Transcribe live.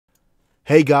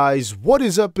Hey guys, what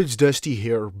is up? It's Dusty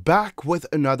here, back with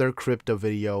another crypto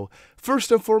video.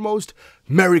 First and foremost,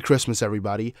 Merry Christmas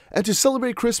everybody, and to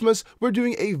celebrate Christmas, we're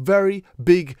doing a very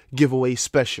big giveaway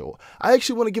special. I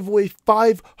actually want to give away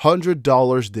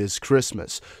 $500 this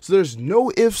Christmas, so there's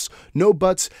no ifs, no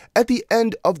buts. At the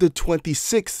end of the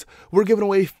 26th, we're giving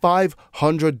away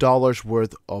 $500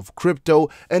 worth of crypto,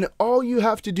 and all you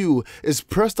have to do is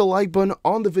press the like button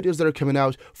on the videos that are coming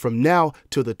out from now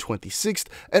till the 26th,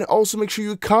 and also make sure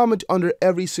you comment under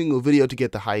every single video to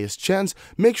get the highest chance.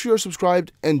 Make sure you're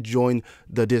subscribed and join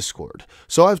the Discord.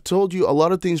 So I've told you a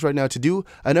lot of things right now to do.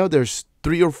 I know there's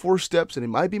 3 or 4 steps and it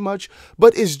might be much,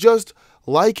 but it's just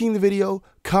liking the video,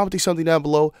 commenting something down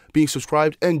below, being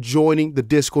subscribed, and joining the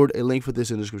Discord. A link for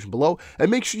this in the description below. And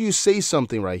make sure you say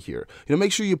something right here.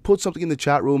 Make sure you put something in the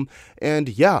chat room. And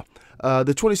yeah,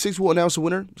 the 26th will announce a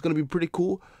winner. It's going to be pretty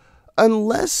cool.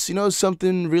 Unless,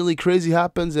 something really crazy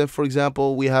happens, and for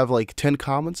example, we have like 10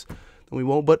 comments, then we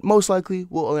won't, but most likely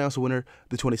we'll announce a winner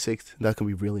the 26th. That can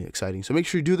be really exciting. So make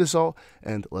sure you do this all,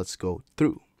 and let's go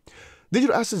through.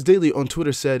 Digital Assets Daily on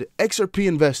Twitter said, XRP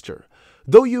investor,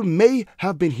 though you may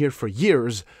have been here for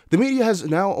years, the media has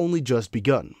now only just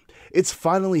begun. It's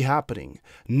finally happening.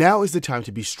 Now is the time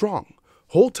to be strong.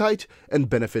 Hold tight and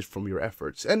benefit from your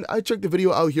efforts. And I checked the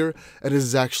video out here, and it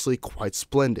is actually quite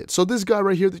splendid. So this guy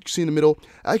right here that you see in the middle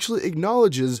actually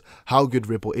acknowledges how good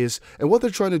Ripple is and what they're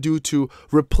trying to do to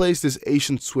replace this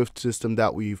ancient SWIFT system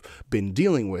that we've been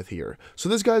dealing with here. So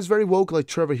this guy is very woke, like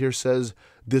Trevor here says.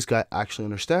 This guy actually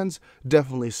understands.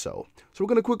 Definitely so. So we're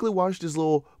going to quickly watch this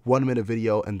little 1-minute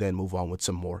video and then move on with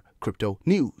some more crypto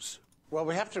news. Well,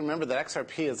 we have to remember that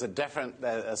XRP is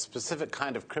a specific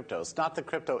kind of crypto. It's not the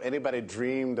crypto anybody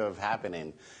dreamed of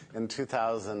happening in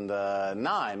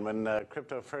 2009 when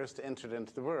crypto first entered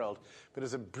into the world. But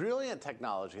it's a brilliant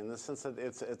technology in the sense that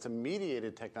it's a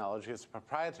mediated technology, it's a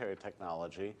proprietary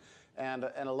technology, and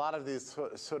a lot of these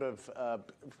sort of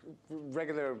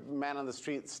regular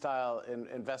man-on-the-street style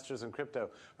investors in crypto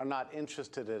are not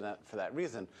interested in it for that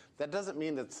reason. That doesn't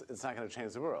mean it's not going to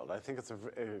change the world. I think it's an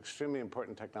extremely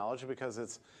important technology because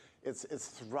it's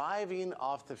thriving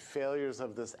off the failures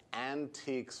of this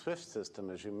antique SWIFT system,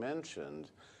 as you mentioned.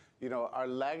 Our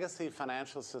legacy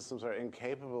financial systems are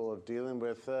incapable of dealing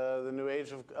with the new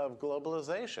age of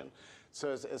globalization.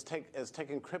 So it's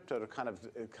taking crypto to kind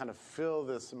of fill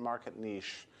this market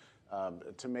niche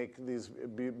to make these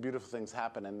beautiful things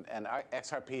happen. And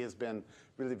XRP has been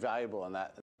really valuable in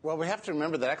that. Well, we have to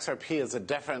remember that XRP is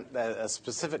a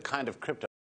specific kind of crypto.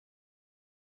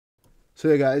 So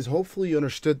yeah, guys, hopefully you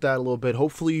understood that a little bit.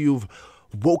 Hopefully you've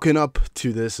woken up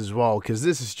to this as well, because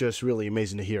this is just really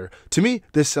amazing to hear. To me,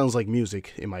 this sounds like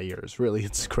music in my ears. Really,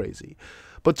 it's crazy.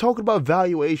 But talking about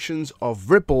valuations of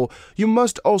Ripple, you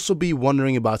must also be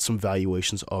wondering about some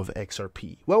valuations of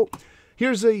XRP. Well,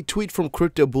 here's a tweet from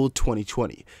CryptoBull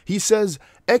 2020. He says,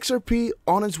 XRP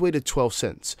on its way to 12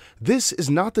 cents. This is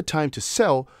not the time to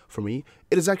sell for me.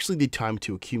 It is actually the time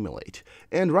to accumulate.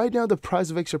 And right now, the price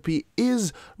of XRP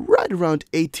is right around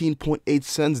 18.8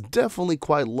 cents. Definitely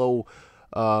quite low.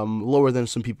 Lower than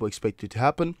some people expected to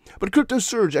happen. But Crypto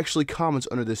Surge actually comments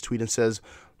under this tweet and says,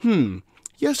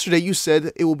 yesterday you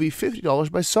said it will be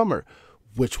 $50 by summer.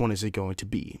 Which one is it going to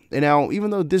be? And now,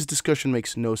 even though this discussion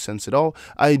makes no sense at all,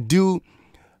 I do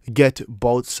get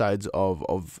both sides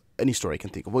of any story I can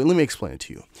think of. Well, let me explain it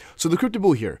to you. So the Crypto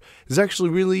Bull here is actually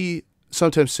really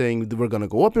sometimes saying that we're going to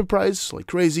go up in price like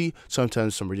crazy,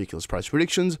 sometimes some ridiculous price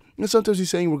predictions, and sometimes he's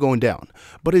saying we're going down.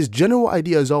 But his general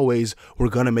idea is always we're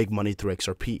going to make money through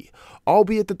XRP.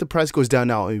 Albeit that the price goes down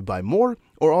now and we buy more,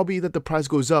 or albeit that the price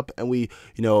goes up and we,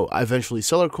 eventually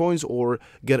sell our coins or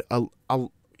get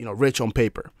rich on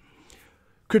paper.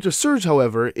 Crypto Surge,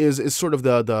 however, is sort of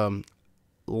the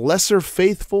lesser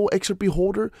faithful XRP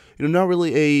holder. Not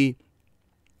really a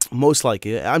most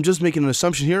likely. I'm just making an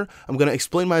assumption here. I'm going to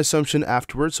explain my assumption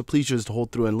afterwards, so please just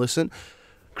hold through and listen.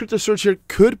 Crypto Surge here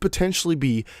could potentially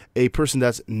be a person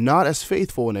that's not as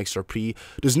faithful in XRP,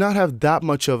 does not have that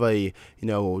much of a,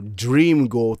 dream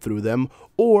go through them,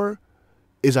 or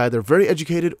is either very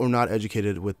educated or not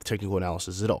educated with technical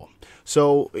analysis at all.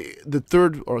 So the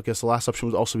third, or I guess the last option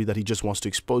would also be that he just wants to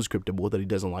expose Crypto Bull, that he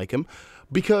doesn't like him,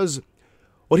 because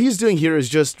what he's doing here is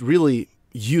just really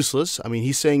useless. I mean,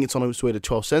 he's saying it's on its way to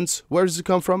 12 cents. Where does it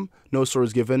come from? No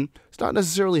source given. It's not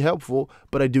necessarily helpful,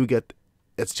 but I do get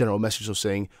its general message of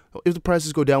saying, if the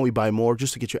prices go down, we buy more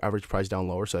just to get your average price down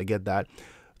lower. So I get that.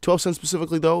 12 cents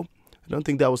specifically, though, I don't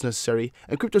think that was necessary.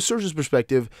 And Crypto Surge's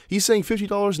perspective, he's saying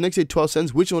 $50, next day 12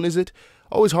 cents. Which one is it?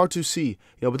 Always hard to see.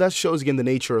 But that shows, again, the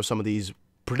nature of some of these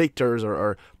predictors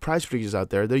or price predictors out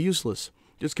there. They're useless.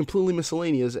 Just completely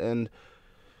miscellaneous, and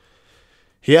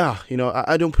Yeah,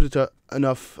 I don't put it to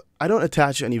enough. I don't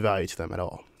attach any value to them at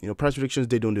all. Price predictions,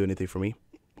 they don't do anything for me.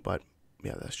 But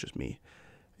yeah, that's just me.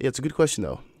 Yeah, it's a good question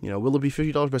though. Will it be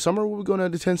 $50 by summer, or will we go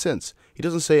down to 10 cents? He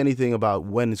doesn't say anything about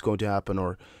when it's going to happen,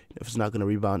 or if it's not going to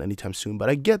rebound anytime soon. But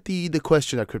I get the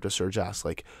question that Crypto Surge asked,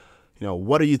 like,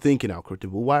 what are you thinking now, Crypto?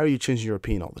 Why are you changing your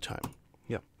opinion all the time?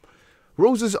 Yeah.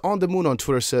 Roses on the Moon on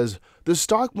Twitter says, the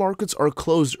stock markets are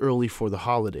closed early for the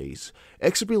holidays.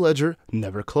 XRP Ledger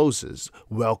never closes.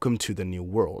 Welcome to the new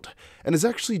world. And it's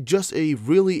actually just a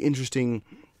really interesting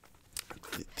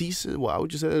thesis. Well, I would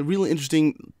just say a really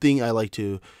interesting thing I like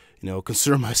to,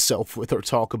 concern myself with or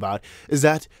talk about is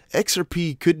that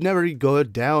XRP could never go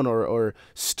down or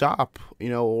stop,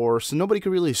 or so nobody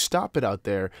could really stop it out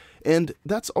there. And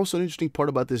that's also an interesting part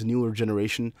about this newer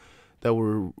generation that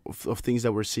of things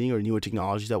that we're seeing, or newer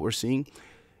technologies that we're seeing.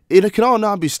 It can all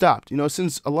not be stopped.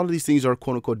 Since a lot of these things are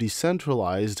quote unquote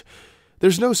decentralized,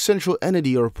 there's no central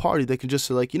entity or party that can just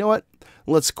say, like, you know what,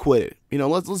 let's quit it.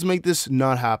 Let's make this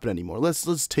not happen anymore.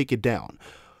 Let's take it down.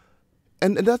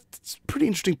 And that's a pretty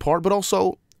interesting part. But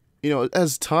also,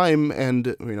 as time and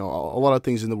a lot of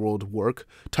things in the world work,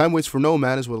 time waits for no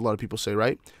man is what a lot of people say,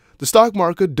 right? The stock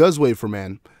market does wait for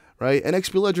man, right? And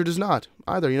XP Ledger does not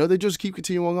either. They just keep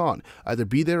continuing on. Either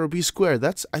be there or be square.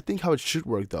 That's, I think, how it should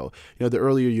work, though. The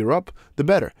earlier you're up, the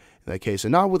better in that case.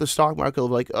 And not with the stock market of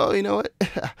like, oh, you know what?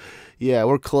 Yeah,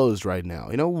 we're closed right now.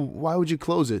 Why would you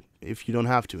close it if you don't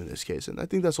have to in this case? And I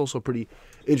think that's also a pretty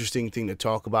interesting thing to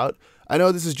talk about. I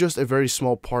know this is just a very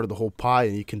small part of the whole pie,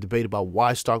 and you can debate about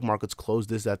why stock markets close,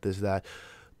 this, that.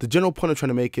 The general point I'm trying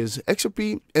to make is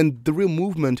XRP and the real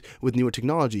movement with newer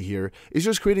technology here is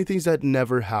just creating things that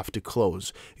never have to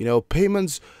close.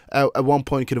 Payments at one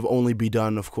point could have only be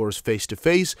done, of course,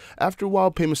 face-to-face. After a while,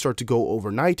 payments start to go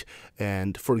overnight.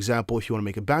 And, for example, if you want to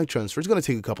make a bank transfer, it's going to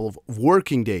take a couple of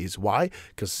working days. Why?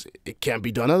 Because it can't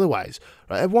be done otherwise.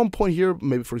 Right? At one point here,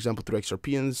 maybe, for example, through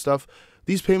XRP and stuff,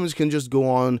 these payments can just go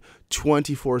on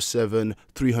 24/7,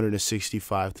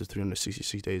 365 to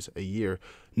 366 days a year.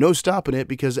 No stopping it,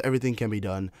 because everything can be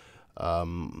done,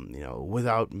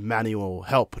 without manual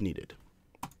help needed.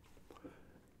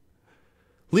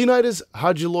 Leonidas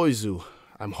Hadjiloizu.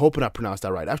 I'm hoping I pronounced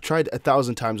that right. I've tried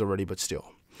 1,000 times already, but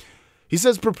still. He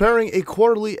says, preparing a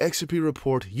quarterly XRP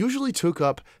report usually took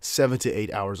up 7 to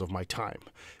 8 hours of my time.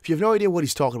 If you have no idea what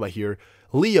he's talking about here,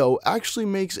 Leo actually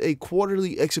makes a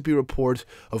quarterly XRP report,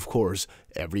 of course,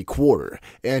 every quarter.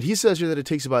 And he says here that it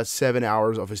takes about 7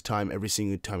 hours of his time every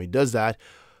single time he does that.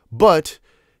 But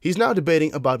he's now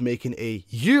debating about making a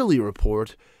yearly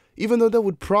report, even though that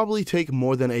would probably take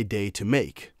more than a day to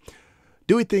make.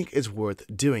 Do we think it's worth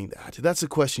doing that? That's the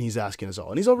question he's asking us all.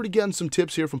 And he's already getting some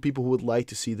tips here from people who would like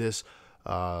to see this,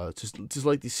 just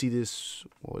like to see this,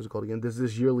 what was it called again? There's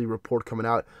this yearly report coming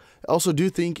out. I also do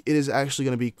think it is actually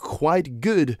going to be quite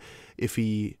good if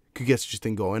he could get such a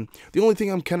thing going. The only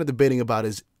thing I'm kind of debating about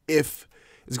is if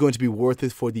it's going to be worth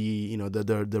it for the,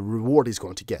 the reward he's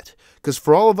going to get. Because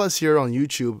for all of us here on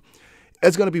YouTube,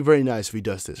 it's going to be very nice if he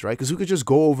does this, right? Because we could just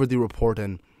go over the report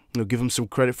and give him some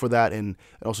credit for that, and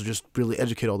also just really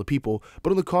educate all the people. But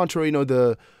on the contrary,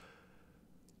 the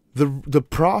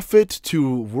profit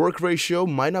to work ratio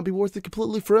might not be worth it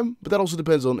completely for him, but that also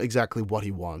depends on exactly what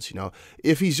he wants.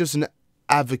 If he's just an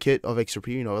advocate of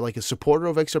XRP, like a supporter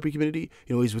of XRP community,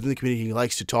 he's within the community, he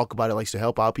likes to talk about it, likes to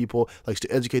help out people, likes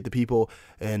to educate the people,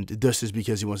 and does this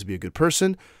because he wants to be a good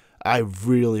person, I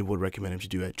really would recommend him to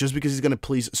do it, just because he's going to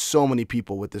please so many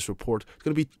people with this report. It's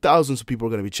going to be thousands of people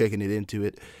are going to be checking it into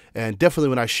it, and definitely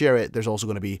when I share it, there's also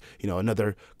going to be,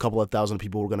 another couple of thousand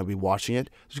people who are going to be watching it.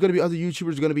 There's going to be other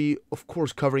YouTubers going to be, of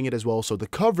course, covering it as well, so the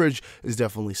coverage is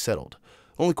definitely settled.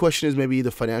 Only question is maybe the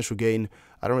financial gain.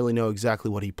 I don't really know exactly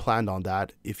what he planned on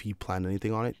that, if he planned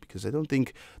anything on it, because I don't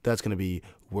think that's going to be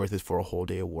worth it for a whole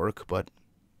day of work, but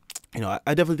I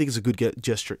definitely think it's a good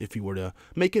gesture if you were to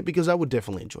make it, because I would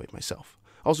definitely enjoy it myself.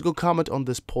 Also, go comment on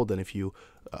this poll then if you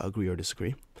agree or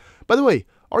disagree. By the way,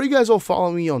 are you guys all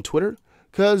following me on Twitter?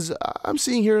 Because I'm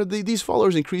seeing here these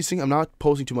followers increasing. I'm not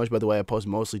posting too much, by the way. I post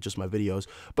mostly just my videos.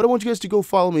 But I want you guys to go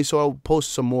follow me, so I'll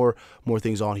post some more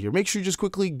things on here. Make sure you just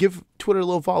quickly give Twitter a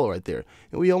little follow right there.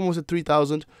 And we almost at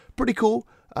 3,000. Pretty cool.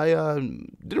 I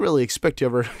didn't really expect to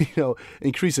ever,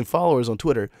 increase in followers on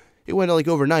Twitter. It went like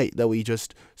overnight that we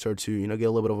just started to, get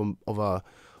a little bit of a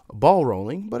ball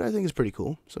rolling, but I think it's pretty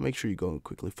cool. So make sure you go and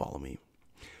quickly follow me.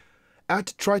 At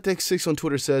Tritech6 on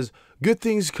Twitter says, good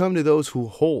things come to those who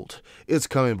hold. It's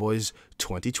coming, boys,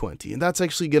 2020. And that's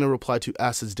actually going to reply to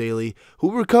Assets Daily, who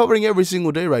we're covering every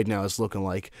single day right now, it's looking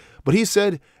like. But he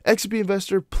said, XRP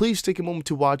investor, please take a moment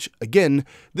to watch. Again,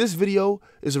 this video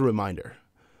is a reminder.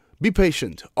 Be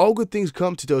patient. All good things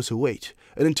come to those who wait.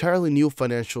 An entirely new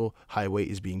financial highway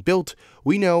is being built.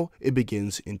 We know it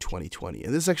begins in 2020.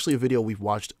 And this is actually a video we've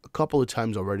watched a couple of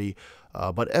times already.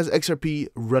 But as XRP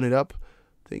run it up,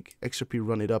 I think XRP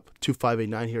run it up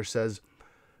 2589 here says,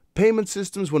 payment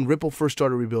systems when Ripple first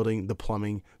started rebuilding the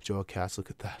plumbing. Joe Cass,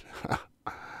 look at that.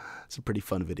 It's a pretty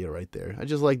fun video right there. I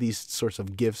just like these sorts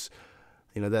of GIFs,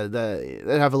 you know, that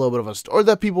have a little bit of a, or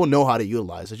that people know how to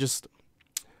utilize. I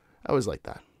always like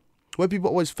that. When people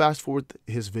always fast forward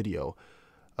his video,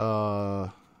 yeah,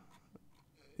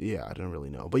 I don't really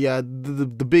know, but yeah,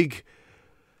 the big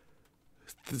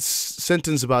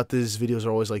sentence about these videos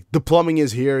are always like, the plumbing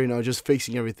is here, you know, just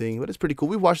fixing everything. But it's pretty cool.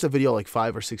 We've watched that video like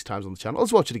 5 or 6 times on the channel.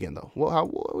 Let's watch it again though. Well,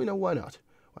 why not?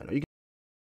 Why not?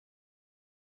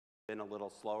 Been a little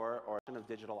slower, or of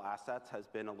digital assets has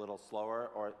been a little slower,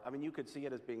 or I mean, you could see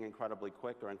it as being incredibly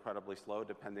quick or incredibly slow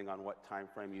depending on what time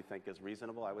frame you think is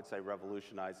reasonable. I would say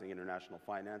revolutionizing international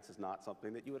finance is not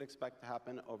something that you would expect to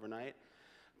happen overnight,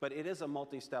 but it is a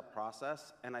multi-step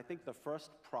process. And I think the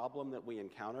first problem that we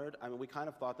encountered, I mean, we kind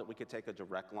of thought that we could take a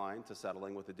direct line to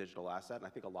settling with a digital asset, and I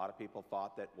think a lot of people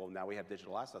thought that, well, now we have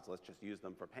digital assets, let's just use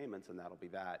them for payments and that'll be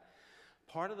that.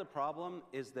 Part of the problem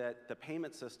is that the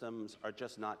payment systems are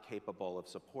just not capable of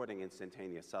supporting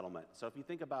instantaneous settlement. So if you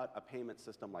think about a payment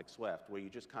system like SWIFT, where you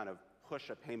just kind of push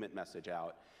a payment message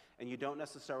out, and you don't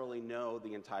necessarily know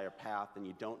the entire path, and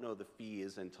you don't know the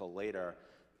fees until later,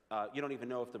 you don't even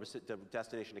know if the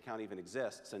destination account even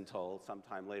exists until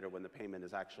sometime later when the payment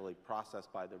is actually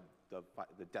processed by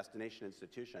the destination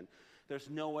institution. There's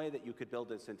no way that you could build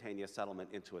instantaneous settlement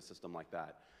into a system like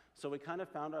that. So we kind of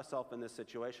found ourselves in this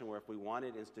situation where if we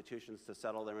wanted institutions to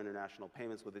settle their international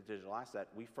payments with a digital asset,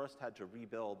 we first had to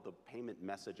rebuild the payment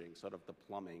messaging, sort of the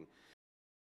plumbing.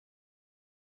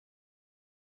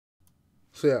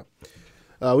 So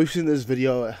yeah, we've seen this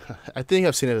video. I think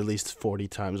I've seen it at least 40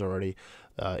 times already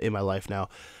in my life now.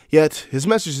 Yet his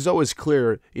message is always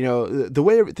clear. You know, the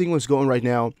way everything was going right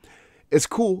now, it's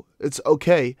cool, it's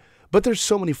okay. But there's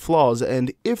so many flaws,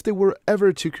 and if they were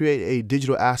ever to create a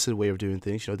digital asset way of doing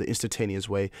things, you know, the instantaneous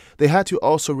way, they had to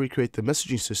also recreate the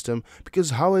messaging system, because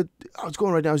how it's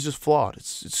going right now is just flawed.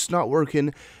 It's not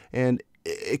working, and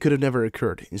it could have never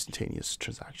occurred, instantaneous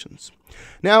transactions.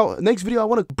 Now, next video, I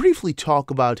want to briefly talk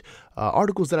about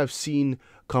articles that I've seen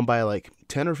come by like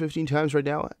 10 or 15 times right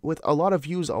now, with a lot of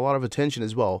views, a lot of attention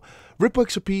as well. Ripple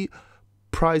XRP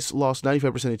price lost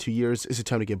 95% in 2 years. Is it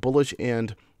time to get bullish?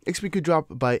 And XRP could drop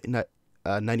by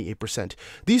 98%.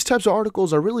 These types of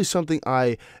articles are really something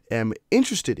I am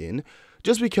interested in,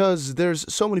 just because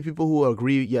there's so many people who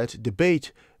agree yet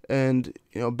debate, and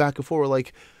you know, back and forth,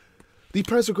 like, the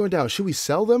prices are going down. Should we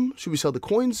sell them? Should we sell the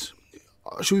coins?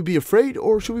 Should we be afraid,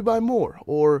 or should we buy more?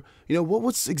 Or, you know,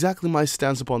 what's exactly my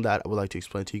stance upon that? I would like to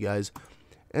explain to you guys.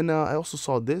 And I also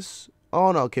saw this.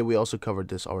 Oh, no, okay, we also covered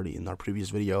this already in our previous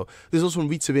video. This was from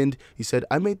Vitsevind. He said,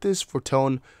 I made this for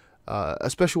Tone, a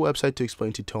special website to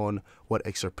explain to Tone what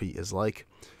XRP is like.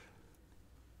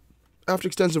 After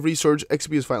extensive research,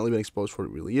 XRP has finally been exposed for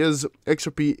what it really is.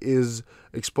 XRP is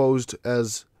exposed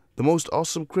as the most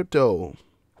awesome crypto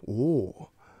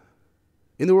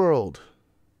in the world.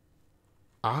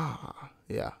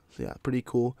 Yeah, pretty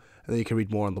cool. And then you can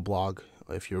read more on the blog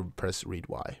if you press read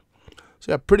why.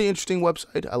 So yeah, pretty interesting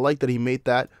website. I like that he made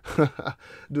that.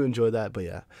 Do enjoy that, but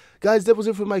yeah. Guys, that was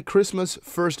it for my Christmas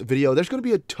first video. There's going to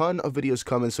be a ton of videos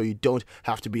coming, so you don't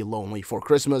have to be lonely for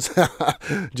Christmas.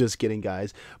 Just kidding,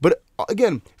 guys. But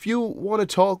again, if you want to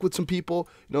talk with some people,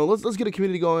 you know, let's get a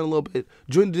community going a little bit.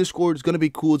 Join the Discord. It's going to be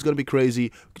cool. It's going to be crazy.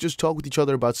 We can just talk with each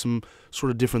other about some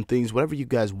sort of different things, whatever you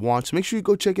guys want. So make sure you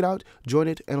go check it out, join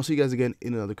it, and I'll see you guys again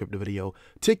in another crypto video.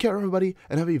 Take care, everybody,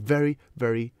 and have a very,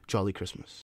 very jolly Christmas.